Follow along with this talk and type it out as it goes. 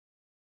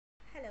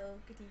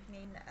good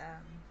evening.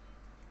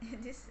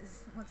 This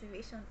is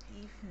Motivation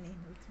Evening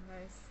with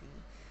Mercy.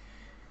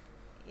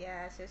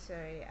 Yeah, so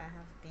sorry, I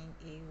have been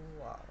a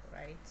while,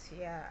 right?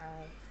 Yeah,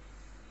 I've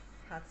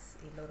had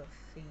a lot of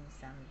things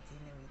I'm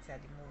dealing with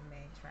at the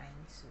moment, trying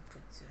to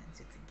put two and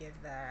two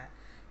together,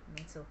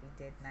 meet up with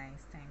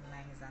deadlines,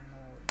 timelines, and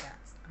all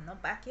that. I'm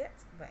not back yet,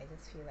 but I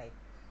just feel like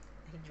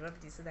I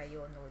dropped this so that you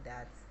all know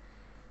that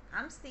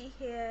I'm still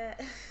here.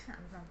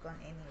 I'm not gone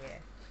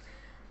anywhere.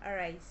 All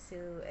right, so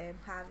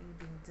how have you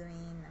been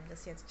doing? I'm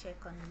just here to check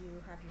on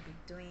you. How have you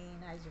been doing?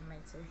 How's your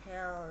mental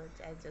health?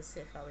 How's your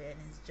self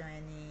awareness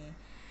journey?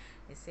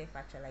 Your self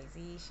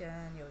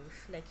actualization, your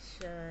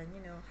reflection?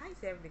 How's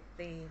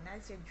everything?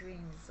 How's your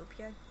dreams? Hope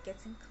you're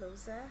getting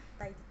closer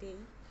by the day.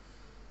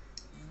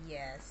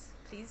 Yes,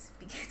 please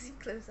be getting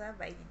closer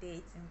by the day.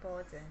 It's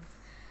important.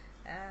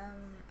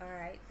 All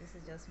right, this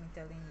is just me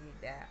telling you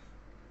that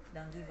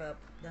don't give up,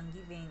 don't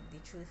give in. The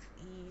truth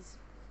is,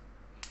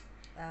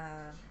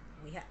 um,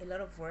 we have a lot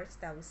of words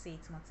that we say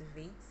it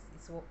motivates.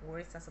 It's what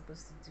words are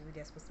supposed to do.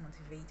 They're supposed to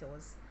motivate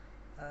us.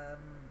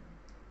 Um,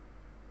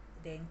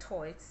 then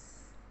thoughts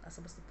are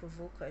supposed to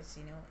provoke us.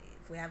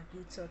 If we have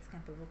good thoughts, it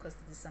can provoke us to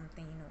do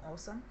something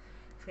awesome.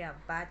 If we have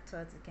bad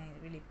thoughts, it can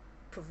really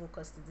provoke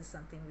us to do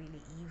something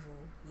really evil.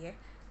 Yeah.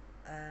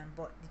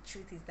 But the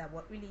truth is that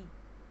what really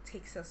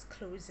takes us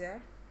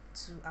closer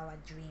to our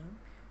dream,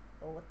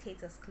 or what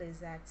takes us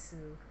closer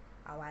to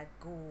our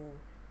goal,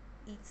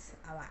 it's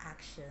our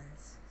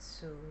actions.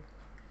 So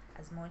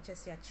as much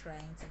as you're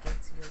trying to get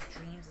to your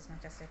dreams, as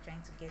much as you're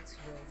trying to get to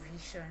your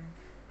vision,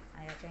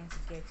 and you're trying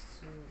to get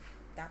to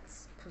that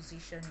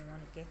position you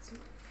want to get to,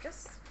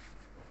 just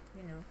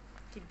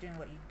keep doing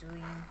what you're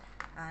doing,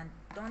 and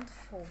don't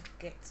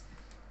forget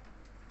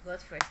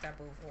God first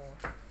above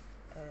all.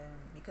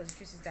 Because the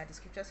truth is that the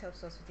scriptures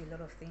helps us with a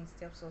lot of things.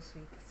 It helps us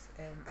with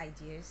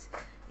ideas.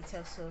 It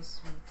helps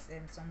us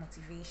with some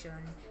motivation.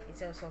 It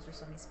helps us with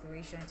some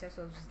inspiration. It helps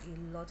us with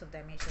a lot of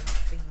dimension of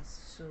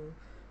things. So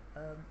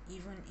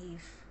even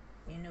if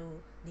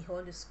the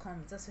hurdles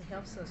come, it also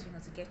helps us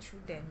to get through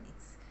them.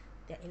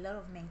 There are a lot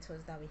of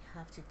mentors that we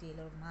have today,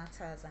 a lot of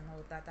martyrs and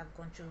all that have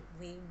gone through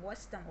way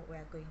worse than what we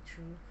are going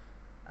through.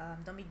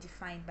 Don't be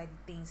defined by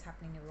the things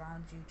happening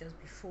around you. Just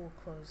be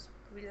focused,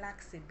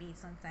 relax a bit.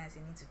 Sometimes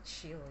you need to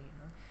chill,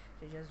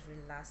 to just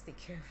relax, take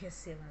care of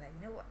yourself,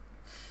 and like, what,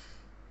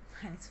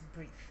 I need to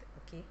breathe.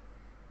 Okay.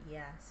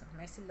 Yeah, so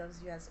Mercy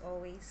loves you as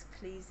always.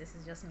 Please, this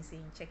is just me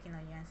saying, checking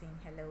on you and saying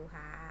hello.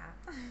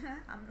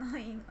 I'm not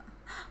in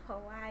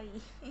Hawaii.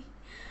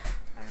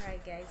 All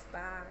right, guys,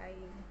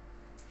 bye.